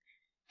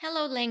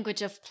Hello,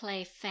 Language of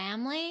Play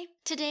family.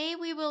 Today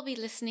we will be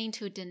listening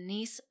to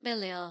Denise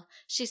Belisle.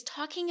 She's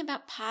talking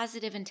about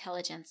positive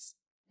intelligence.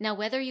 Now,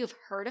 whether you've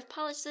heard of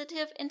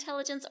positive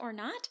intelligence or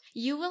not,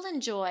 you will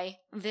enjoy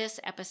this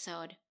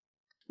episode.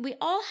 We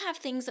all have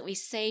things that we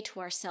say to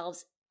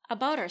ourselves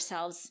about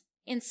ourselves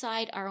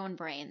inside our own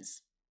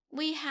brains.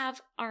 We have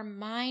our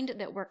mind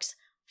that works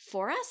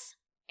for us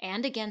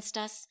and against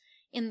us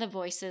in the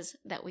voices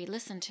that we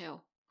listen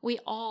to. We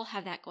all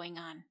have that going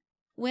on.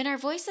 When our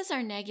voices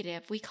are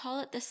negative, we call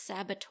it the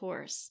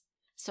saboteurs.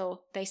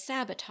 So they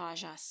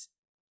sabotage us.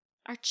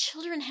 Our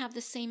children have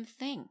the same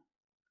thing.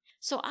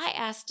 So I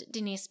asked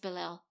Denise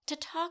Belisle to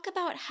talk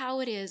about how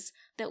it is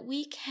that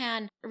we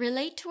can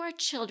relate to our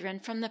children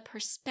from the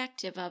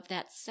perspective of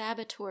that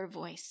saboteur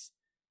voice.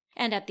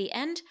 And at the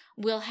end,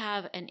 we'll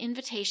have an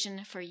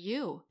invitation for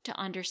you to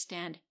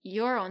understand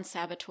your own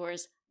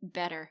saboteurs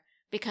better,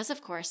 because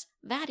of course,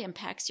 that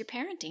impacts your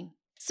parenting.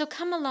 So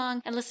come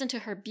along and listen to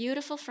her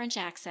beautiful French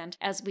accent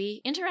as we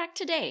interact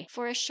today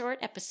for a short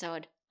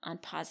episode on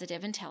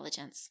positive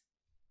intelligence.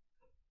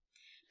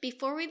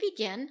 Before we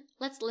begin,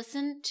 let's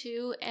listen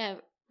to a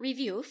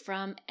review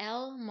from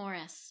Elle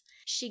Morris.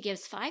 She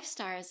gives 5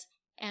 stars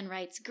and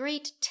writes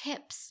great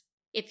tips.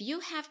 If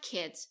you have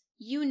kids,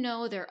 you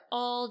know they're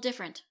all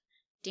different.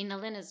 Dina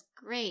Lynn is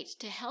great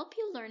to help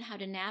you learn how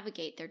to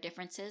navigate their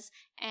differences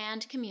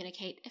and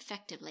communicate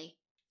effectively.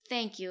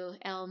 Thank you,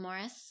 Elle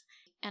Morris.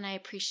 And I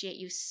appreciate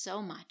you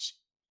so much.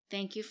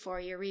 Thank you for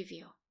your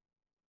review.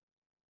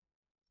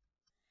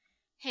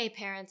 Hey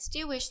parents, do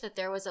you wish that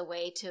there was a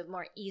way to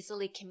more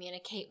easily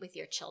communicate with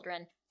your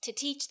children, to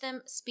teach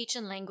them speech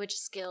and language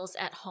skills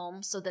at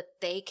home so that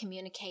they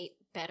communicate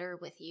better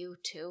with you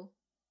too?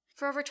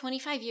 For over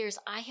 25 years,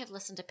 I have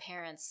listened to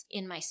parents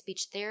in my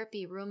speech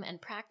therapy room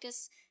and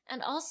practice,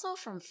 and also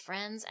from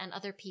friends and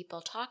other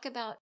people talk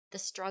about the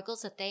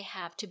struggles that they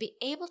have to be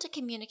able to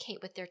communicate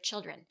with their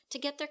children, to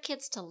get their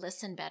kids to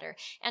listen better,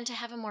 and to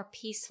have a more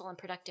peaceful and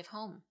productive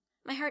home.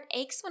 My heart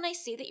aches when I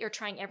see that you're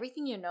trying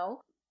everything you know,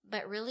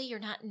 but really you're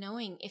not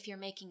knowing if you're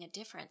making a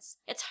difference.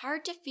 It's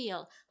hard to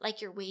feel like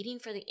you're waiting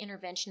for the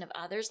intervention of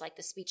others, like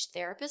the speech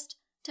therapist,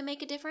 to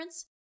make a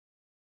difference.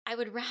 I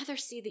would rather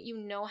see that you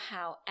know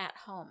how at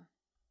home.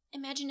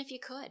 Imagine if you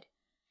could.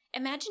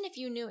 Imagine if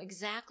you knew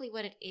exactly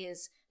what it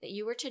is that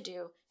you were to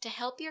do to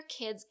help your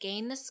kids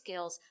gain the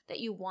skills that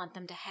you want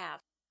them to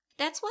have.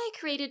 That's why I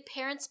created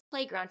Parents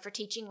Playground for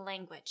Teaching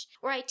Language,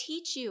 where I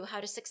teach you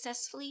how to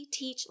successfully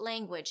teach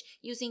language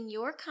using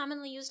your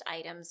commonly used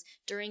items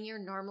during your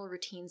normal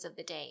routines of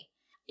the day.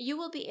 You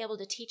will be able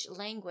to teach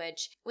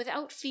language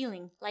without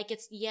feeling like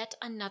it's yet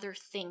another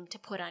thing to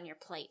put on your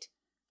plate.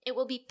 It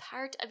will be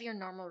part of your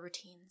normal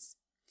routines.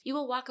 You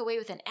will walk away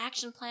with an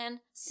action plan,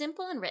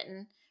 simple and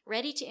written,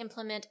 ready to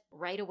implement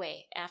right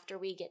away after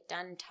we get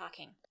done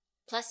talking.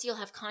 Plus, you'll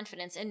have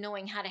confidence in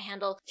knowing how to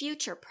handle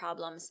future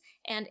problems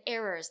and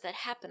errors that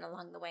happen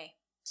along the way.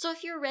 So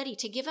if you're ready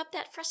to give up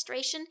that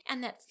frustration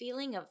and that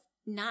feeling of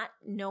not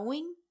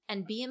knowing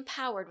and be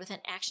empowered with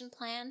an action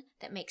plan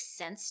that makes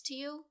sense to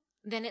you,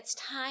 then it's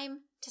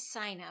time to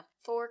sign up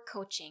for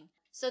coaching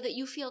so that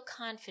you feel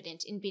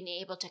confident in being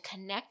able to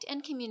connect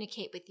and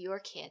communicate with your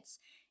kids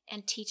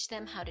and teach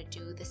them how to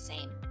do the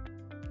same.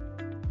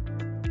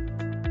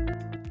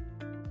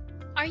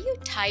 Are you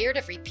tired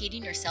of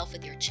repeating yourself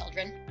with your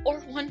children or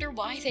wonder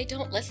why they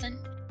don't listen?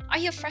 Are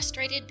you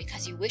frustrated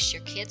because you wish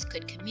your kids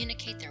could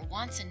communicate their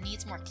wants and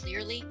needs more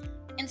clearly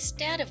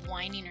instead of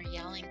whining or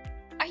yelling?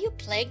 Are you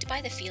plagued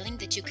by the feeling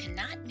that you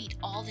cannot meet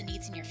all the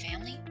needs in your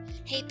family?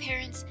 Hey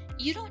parents,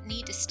 you don't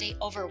need to stay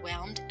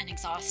overwhelmed and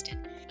exhausted.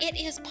 It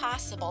is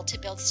possible to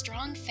build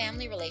strong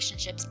family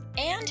relationships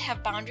and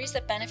have boundaries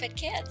that benefit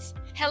kids.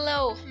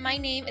 Hello, my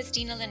name is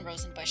Dina Lynn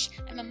Rosenbush.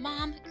 I'm a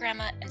mom,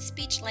 grandma, and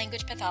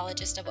speech-language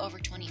pathologist of over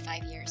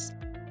 25 years.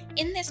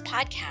 In this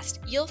podcast,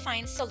 you'll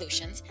find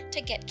solutions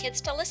to get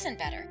kids to listen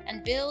better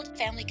and build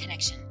family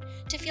connection,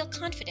 to feel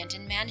confident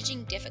in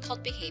managing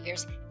difficult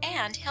behaviors,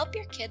 and help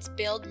your kids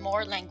build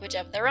more language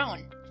of their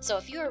own. So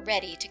if you are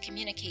ready to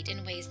communicate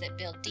in ways that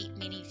build deep,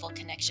 meaningful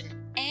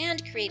connection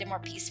and create a more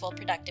peaceful,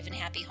 productive, and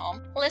happy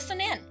home,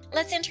 listen in.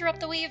 Let's interrupt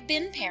the way you've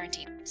been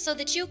parenting so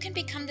that you can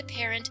become the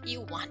parent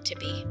you want to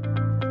be.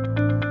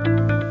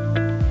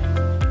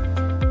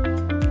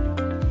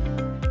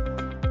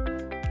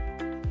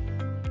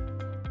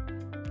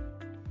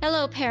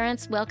 Hello,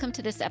 parents. Welcome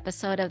to this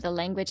episode of The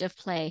Language of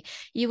Play.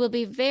 You will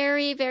be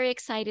very, very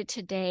excited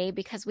today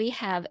because we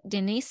have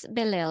Denise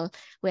Belisle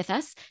with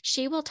us.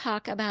 She will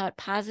talk about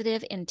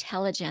positive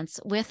intelligence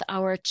with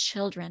our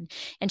children.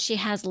 And she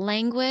has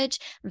language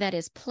that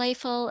is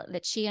playful,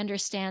 that she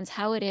understands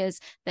how it is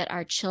that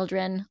our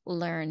children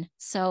learn.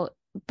 So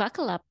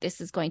buckle up. This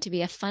is going to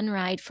be a fun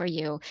ride for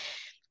you.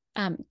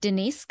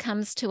 Denise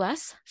comes to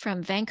us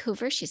from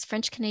Vancouver. She's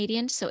French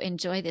Canadian, so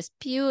enjoy this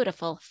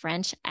beautiful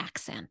French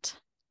accent.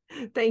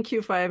 Thank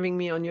you for having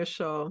me on your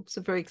show.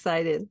 Super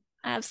excited.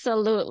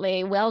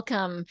 Absolutely.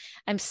 Welcome.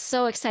 I'm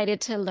so excited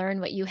to learn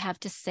what you have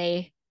to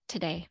say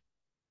today.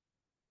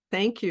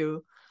 Thank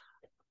you.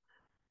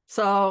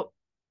 So,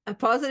 a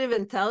positive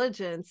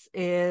intelligence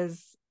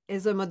is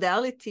is a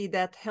modality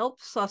that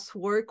helps us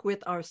work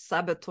with our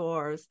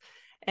saboteurs.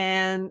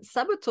 And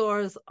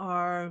saboteurs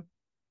are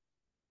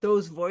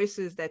those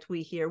voices that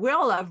we hear. We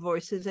all have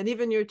voices, and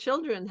even your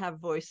children have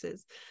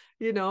voices.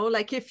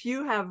 Like if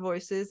you have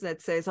voices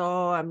that says,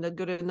 oh, I'm not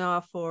good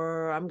enough,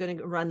 or I'm going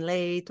to run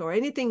late, or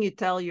anything you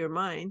tell your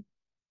mind,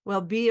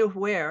 well, be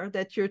aware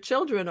that your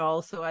children are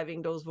also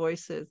having those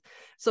voices.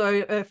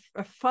 So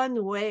a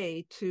fun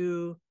way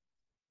to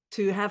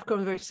have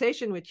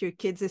conversation with your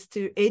kids is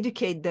to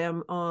educate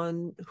them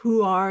on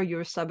who are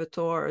your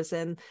saboteurs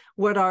and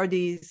what are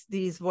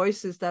these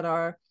voices that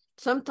are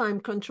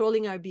sometimes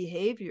controlling our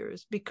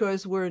behaviors,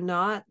 because we're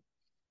not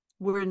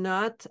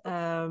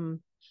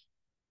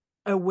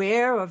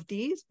aware of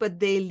these, but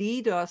they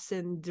lead us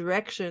in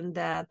direction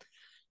that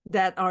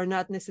are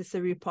not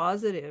necessarily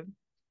positive.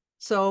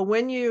 So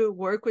when you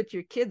work with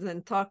your kids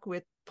and talk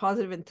with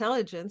positive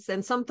intelligence,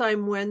 and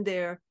sometimes when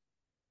they're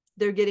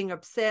getting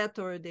upset,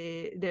 or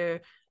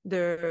they're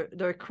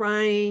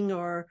crying,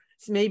 or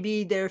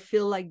maybe they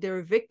feel like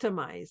they're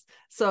victimized,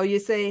 so you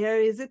say,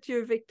 hey, is it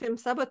your victim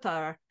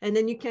saboteur? And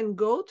then you can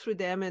go through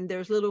them, and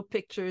there's little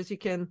pictures you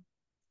can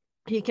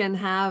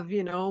have,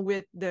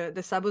 with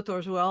the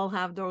saboteurs. We all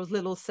have those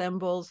little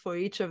symbols for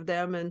each of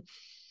them,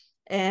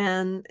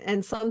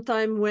 and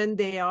sometimes when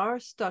they are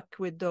stuck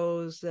with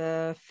those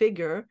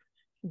figure,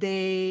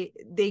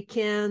 they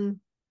can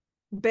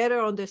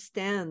better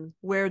understand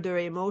where their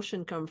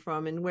emotion come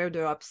from and where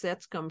their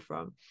upsets come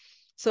from.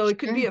 So it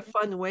could be a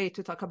fun way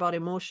to talk about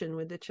emotion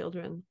with the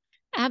children.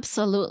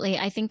 Absolutely.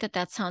 I think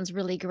that sounds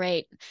really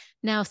great.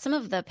 Now, some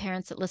of the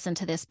parents that listen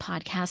to this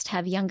podcast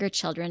have younger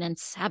children, and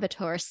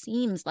saboteur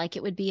seems like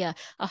it would be a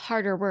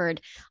harder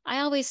word. I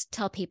always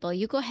tell people,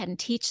 you go ahead and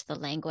teach the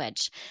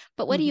language.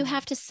 But what do you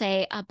have to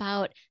say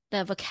about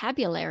the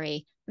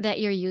vocabulary that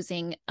you're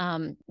using?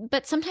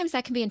 But sometimes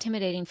that can be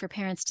intimidating for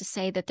parents to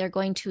say that they're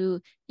going to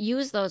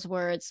use those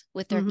words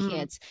with their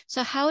kids.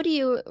 So how do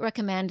you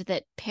recommend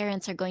that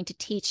parents are going to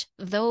teach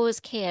those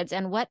kids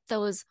and what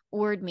those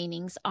word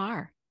meanings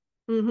are?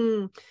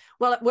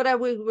 Well, what I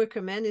would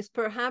recommend is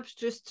perhaps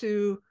just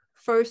to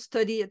first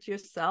study it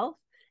yourself,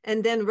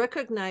 and then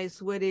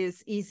recognize what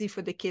is easy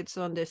for the kids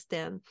to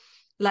understand.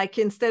 Like,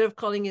 instead of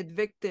calling it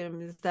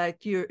victims,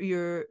 that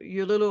your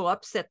little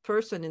upset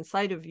person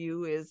inside of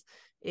you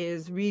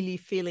is really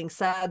feeling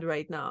sad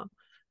right now,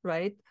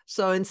 right?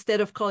 So instead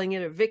of calling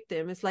it a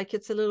victim, it's like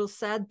it's a little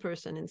sad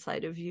person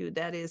inside of you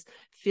that is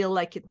feel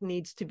like it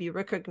needs to be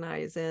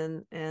recognized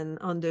and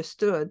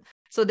understood.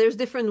 So there's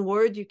different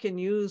words you can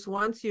use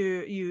once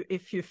you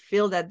if you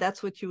feel that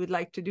that's what you would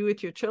like to do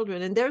with your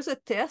children. And there's a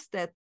test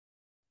that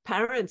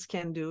parents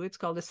can do. It's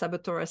called a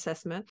saboteur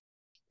assessment.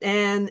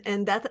 And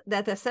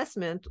that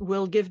assessment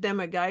will give them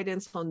a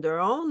guidance on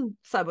their own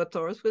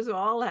saboteurs, because we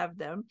all have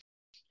them.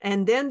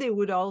 And then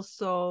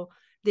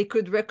they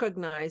could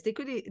recognize, they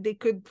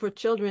could, for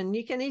children,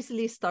 you can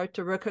easily start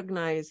to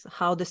recognize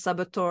how the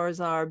saboteurs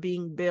are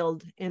being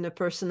built in a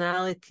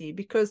personality,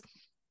 because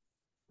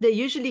they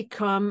usually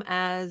come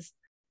as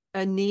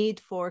a need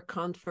for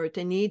comfort,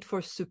 a need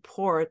for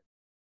support,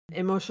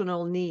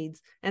 emotional needs.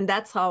 And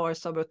that's how our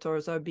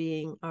saboteurs are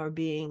being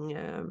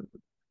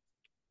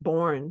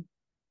born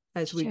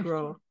as we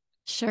grow.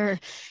 Sure.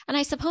 And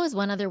I suppose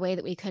one other way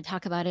that we could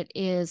talk about it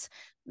is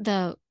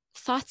the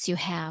thoughts you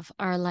have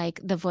are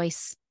like the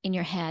voice in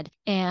your head,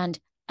 and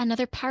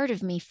another part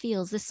of me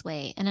feels this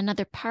way, and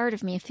another part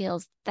of me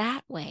feels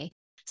that way.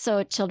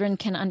 So children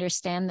can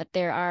understand that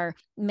there are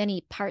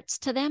many parts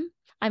to them.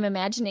 I'm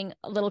imagining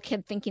a little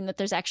kid thinking that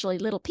there's actually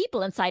little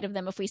people inside of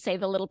them if we say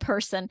the little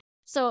person.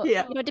 So,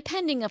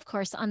 depending, of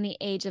course, on the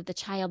age of the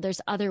child, there's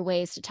other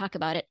ways to talk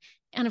about it.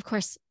 And of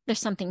course, there's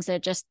some things they're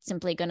just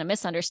simply going to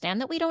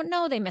misunderstand that we don't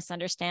know they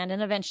misunderstand.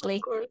 And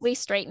eventually we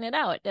straighten it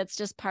out. That's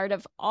just part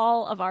of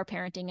all of our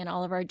parenting and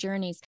all of our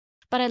journeys.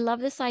 But I love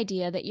this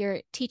idea that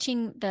you're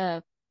teaching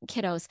the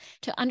kiddos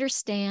to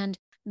understand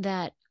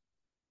that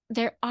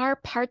there are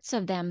parts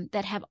of them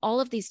that have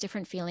all of these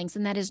different feelings,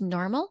 and that is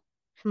normal.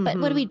 But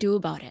what do we do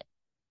about it?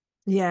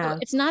 Yeah. So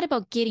it's not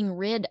about getting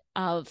rid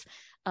of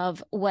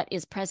what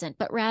is present,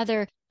 but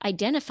rather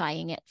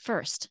identifying it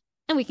first.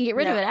 And we can get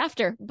rid of it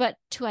after, but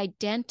to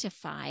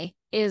identify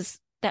is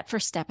that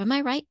first step. Am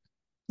I right?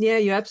 Yeah,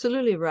 you're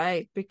absolutely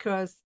right.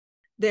 Because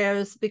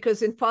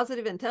in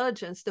positive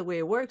intelligence, the way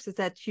it works is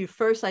that you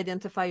first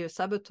identify your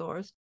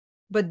saboteurs,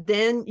 but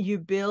then you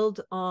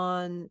build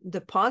on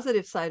the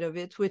positive side of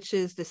it, which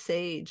is the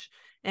sage.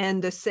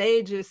 And the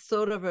sage is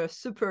sort of a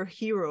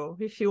superhero,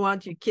 if you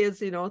want your kids,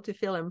 to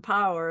feel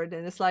empowered.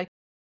 And it's like,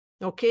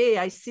 okay,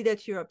 I see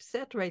that you're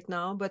upset right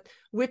now, but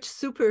which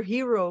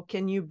superhero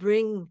can you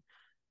bring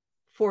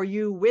for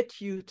you,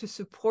 with you, to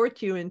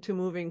support you into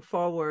moving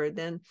forward?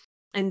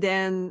 And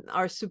then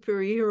our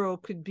superhero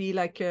could be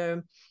like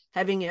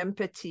having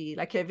empathy,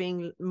 like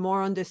having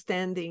more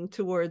understanding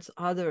towards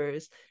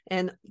others,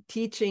 and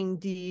teaching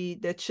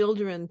the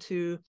children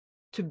to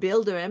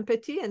build their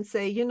empathy and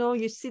say,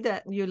 you see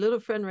that your little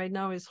friend right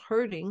now is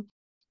hurting,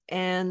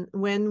 And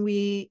when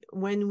we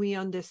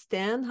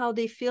understand how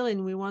they feel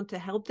and we want to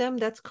help them,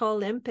 that's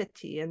called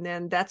empathy. And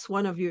then that's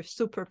one of your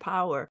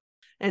superpower.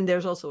 And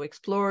there's also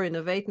explore,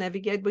 innovate,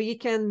 navigate, but you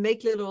can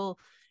make little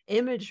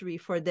imagery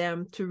for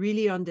them to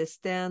really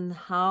understand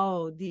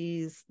how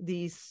these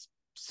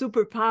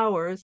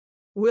superpowers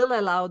will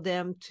allow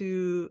them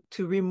to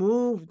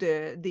remove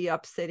the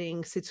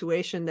upsetting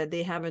situation that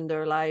they have in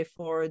their life,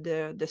 or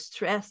the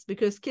stress,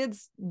 because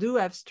kids do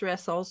have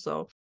stress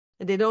also.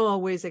 They don't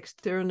always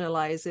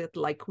externalize it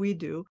like we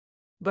do,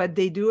 but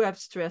they do have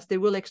stress. They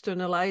will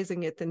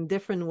externalizing it in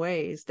different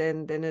ways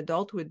than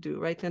adult would do,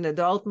 right? An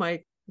adult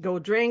might go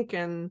drink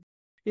and,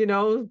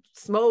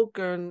 smoke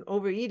and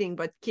overeating,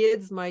 but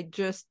kids might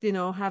just,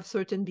 have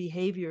certain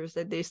behaviors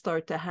that they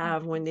start to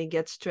have when they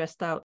get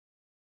stressed out.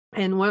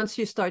 And once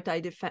you start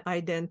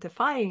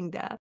identifying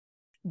that,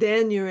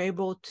 then you're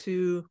able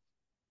to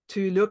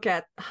look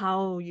at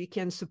how you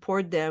can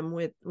support them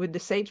with the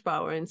sage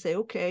power and say,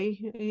 okay,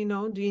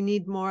 do you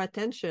need more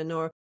attention?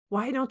 Or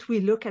why don't we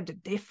look at a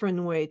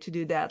different way to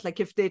do that? Like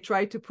if they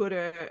try to put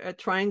a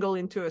triangle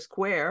into a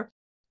square,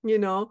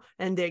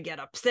 and they get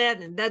upset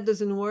and that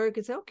doesn't work,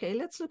 it's okay,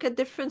 let's look at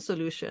different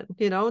solution.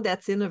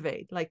 That's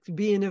innovate, like to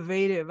be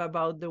innovative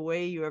about the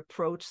way you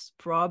approach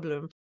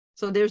problem.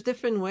 So there's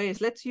different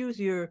ways. Let's use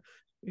your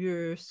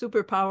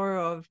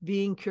superpower of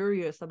being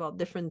curious about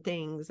different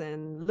things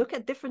and look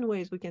at different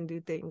ways we can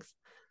do things.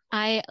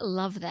 I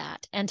love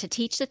that. And to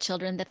teach the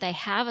children that they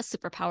have a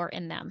superpower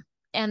in them,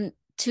 and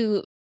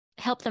to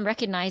help them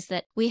recognize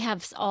that we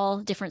have all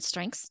different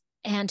strengths,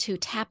 and to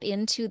tap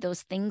into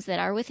those things that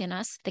are within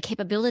us, the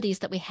capabilities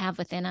that we have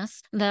within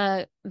us,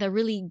 the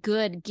really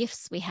good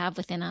gifts we have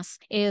within us,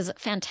 is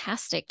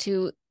fantastic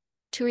to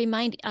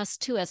remind us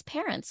too as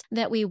parents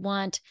that we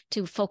want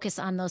to focus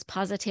on those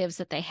positives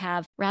that they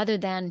have rather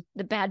than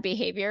the bad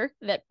behavior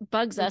that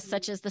bugs us,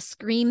 such as the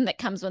scream that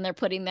comes when they're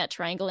putting that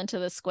triangle into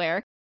the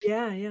square.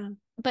 Yeah.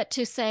 But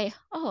to say,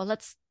 oh,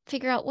 let's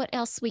figure out what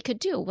else we could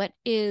do. What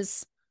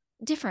is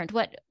different?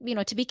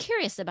 To be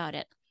curious about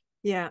it.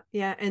 Yeah.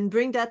 And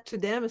bring that to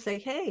them and say,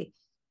 hey,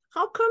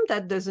 how come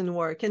that doesn't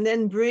work? And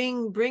then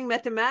bring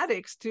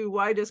mathematics to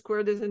why the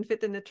square doesn't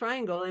fit in the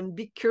triangle, and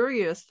be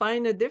curious,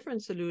 find a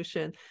different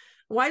solution.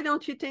 Why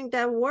don't you think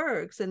that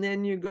works? And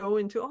then you go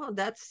into, oh,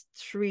 that's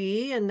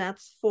 3 and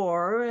that's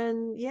 4,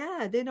 and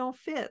yeah, they don't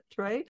fit,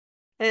 right?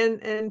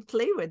 And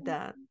play with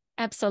that.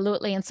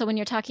 Absolutely. And so when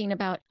you're talking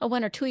about a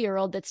 1 or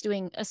 2-year-old that's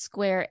doing a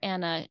square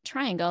and a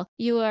triangle,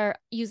 you are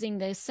using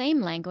the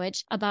same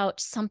language about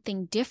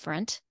something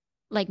different,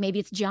 like maybe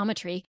it's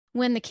geometry,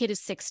 when the kid is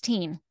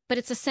 16. But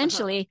it's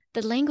essentially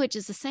the language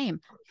is the same.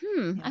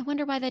 I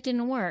wonder why that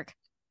didn't work.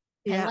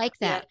 I like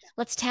that.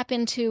 Let's tap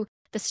into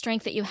the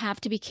strength that you have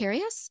to be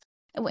curious.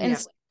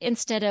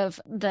 Instead of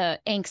the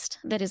angst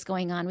that is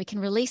going on, we can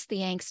release the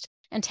angst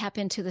and tap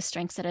into the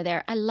strengths that are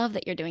there. I love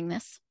that you're doing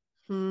this.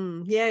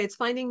 It's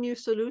finding new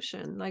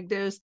solution. Like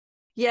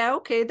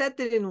okay, that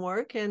didn't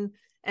work. And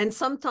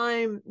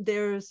sometimes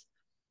there's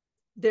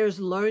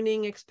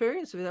learning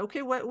experience with it.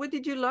 Okay, what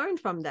did you learn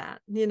from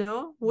that?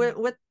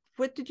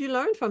 What did you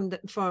learn from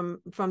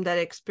that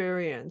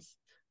experience?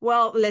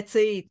 Well, let's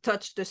say he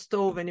touched the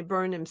stove and he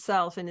burned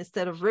himself, and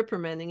instead of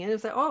reprimanding it,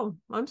 it's like, oh,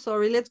 I'm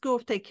sorry, let's go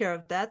take care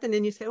of that. And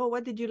then you say, oh,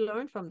 what did you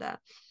learn from that?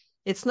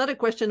 It's not a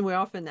question we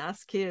often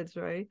ask kids,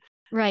 right?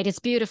 Right. It's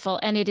beautiful.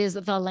 And it is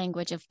the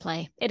language of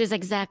play. It is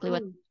exactly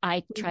what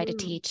I try to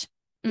teach.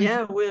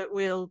 Yeah,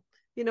 we'll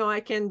I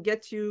can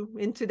get you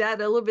into that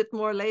a little bit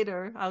more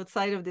later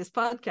outside of this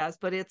podcast,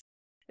 but it's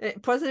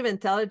positive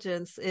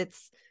intelligence.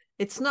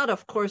 It's not,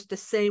 of course, the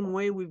same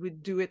way we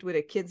would do it with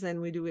the kids and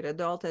we do with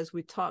adults as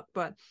we talk,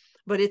 but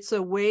it's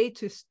a way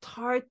to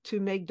start to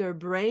make their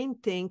brain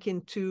think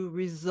into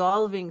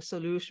resolving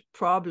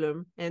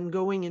problem and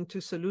going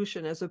into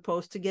solution, as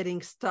opposed to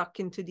getting stuck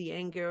into the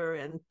anger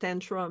and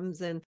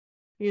tantrums and,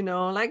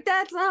 like,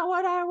 that's not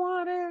what I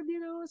wanted,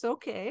 it's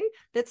okay.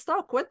 Let's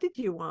talk. What did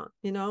you want,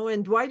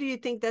 and why do you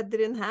think that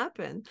didn't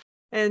happen?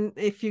 And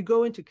if you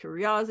go into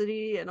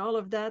curiosity and all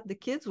of that, the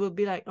kids will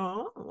be like,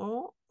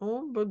 oh,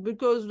 but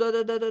because da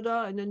da da da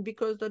da, and then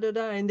because da da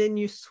da, and then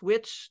you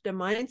switch the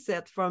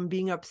mindset from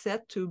being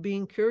upset to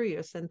being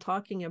curious and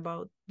talking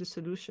about the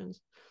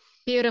solutions.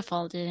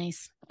 Beautiful,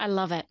 Denise. I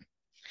love it.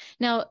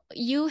 Now,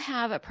 you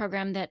have a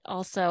program that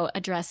also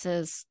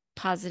addresses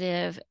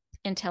positive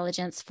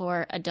intelligence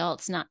for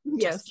adults, not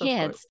just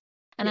kids.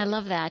 And I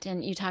love that.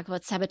 And you talk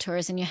about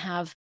saboteurs, and you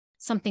have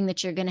something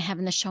that you're going to have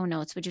in the show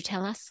notes. Would you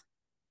tell us?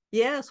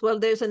 Yes, well,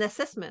 there's an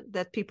assessment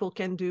that people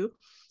can do,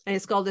 and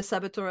it's called the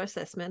saboteur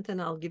assessment, and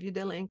I'll give you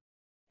the link.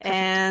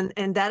 Perfect.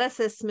 And that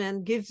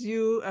assessment gives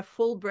you a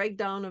full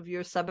breakdown of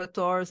your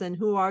saboteurs and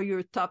who are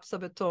your top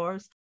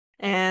saboteurs.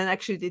 And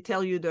actually, they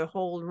tell you the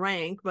whole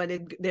rank, but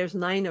there's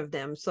 9 of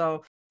them,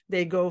 so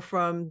they go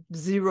from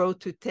 0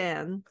 to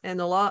 10.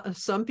 And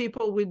some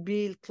people would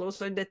be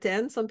closer to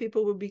 10, some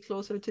people would be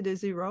closer to the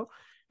 0.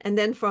 And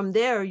then from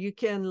there, you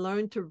can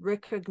learn to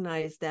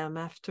recognize them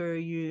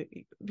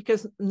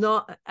because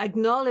not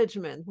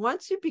acknowledgement,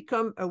 once you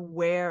become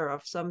aware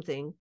of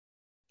something,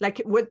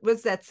 like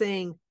what's that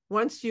saying?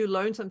 once you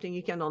learn something,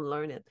 you can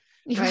unlearn it,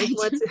 right?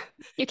 Right.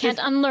 You can't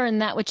unlearn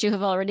that which you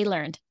have already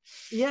learned.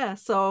 Yeah.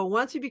 So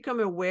once you become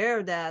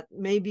aware that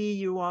maybe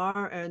you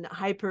are an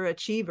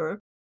hyperachiever,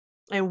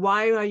 and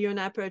why are you an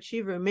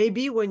hyperachiever?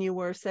 Maybe when you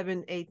were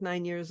 7, 8,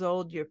 9 years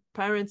old, your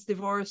parents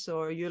divorced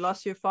or you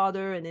lost your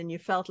father, and then you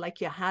felt like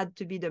you had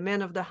to be the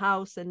man of the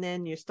house. And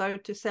then you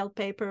started to sell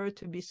paper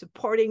to be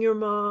supporting your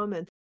mom.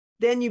 And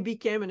then you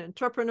became an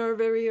entrepreneur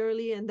very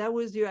early, and that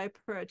was your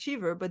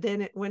hyperachiever. But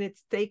then when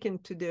it's taken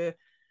to the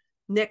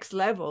next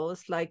level,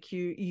 it's like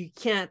you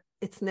can't,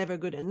 it's never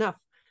good enough.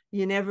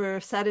 You're never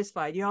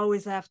satisfied. You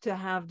always have to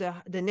have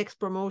the next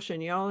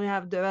promotion. You always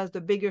have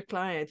the bigger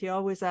client. You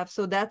always have.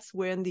 So that's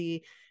when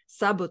the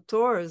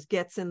saboteurs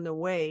gets in the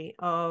way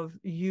of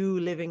you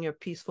living a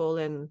peaceful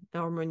and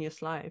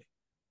harmonious life.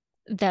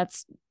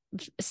 That's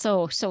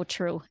so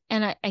true.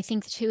 And I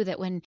think too that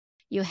when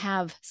you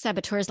have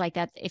saboteurs like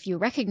that, if you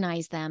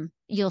recognize them,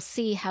 you'll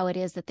see how it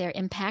is that they're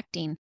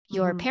impacting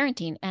your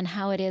parenting, and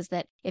how it is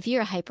that if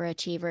you're a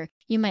hyperachiever,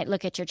 you might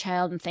look at your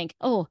child and think,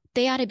 oh,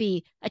 they ought to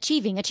be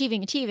achieving.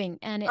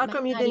 And how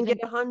come you didn't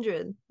get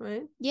 100,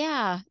 right?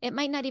 Yeah, it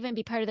might not even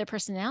be part of their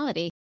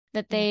personality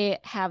that they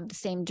have the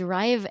same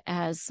drive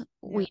as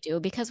we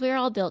do, because we're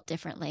all built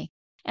differently.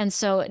 And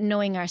so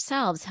knowing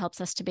ourselves helps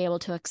us to be able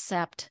to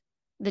accept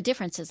the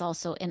differences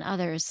also in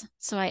others.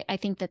 So I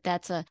think that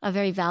that's a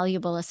very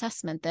valuable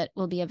assessment that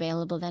will be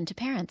available then to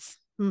parents.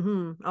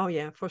 Oh,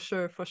 yeah, for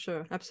sure.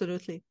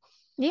 Absolutely.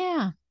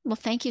 Yeah. Well,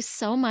 thank you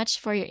so much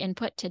for your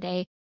input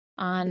today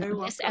on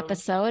this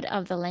episode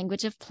of The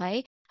Language of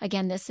Play.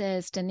 Again, this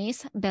is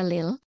Denise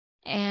Belisle,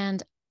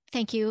 and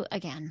thank you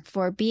again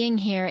for being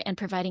here and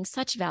providing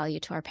such value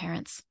to our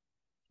parents.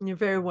 You're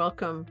very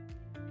welcome.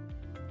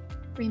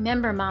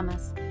 Remember,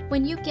 mamas,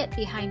 when you get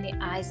behind the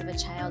eyes of a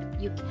child,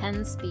 you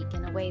can speak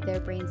in a way their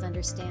brains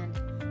understand.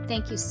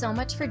 Thank you so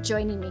much for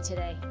joining me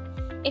today.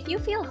 If you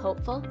feel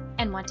hopeful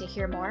and want to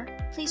hear more,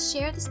 please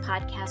share this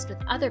podcast with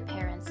other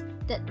parents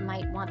that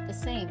might want the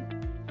same.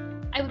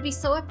 I would be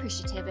so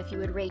appreciative if you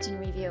would rate and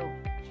review.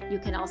 You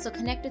can also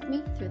connect with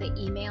me through the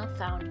email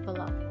found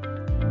below.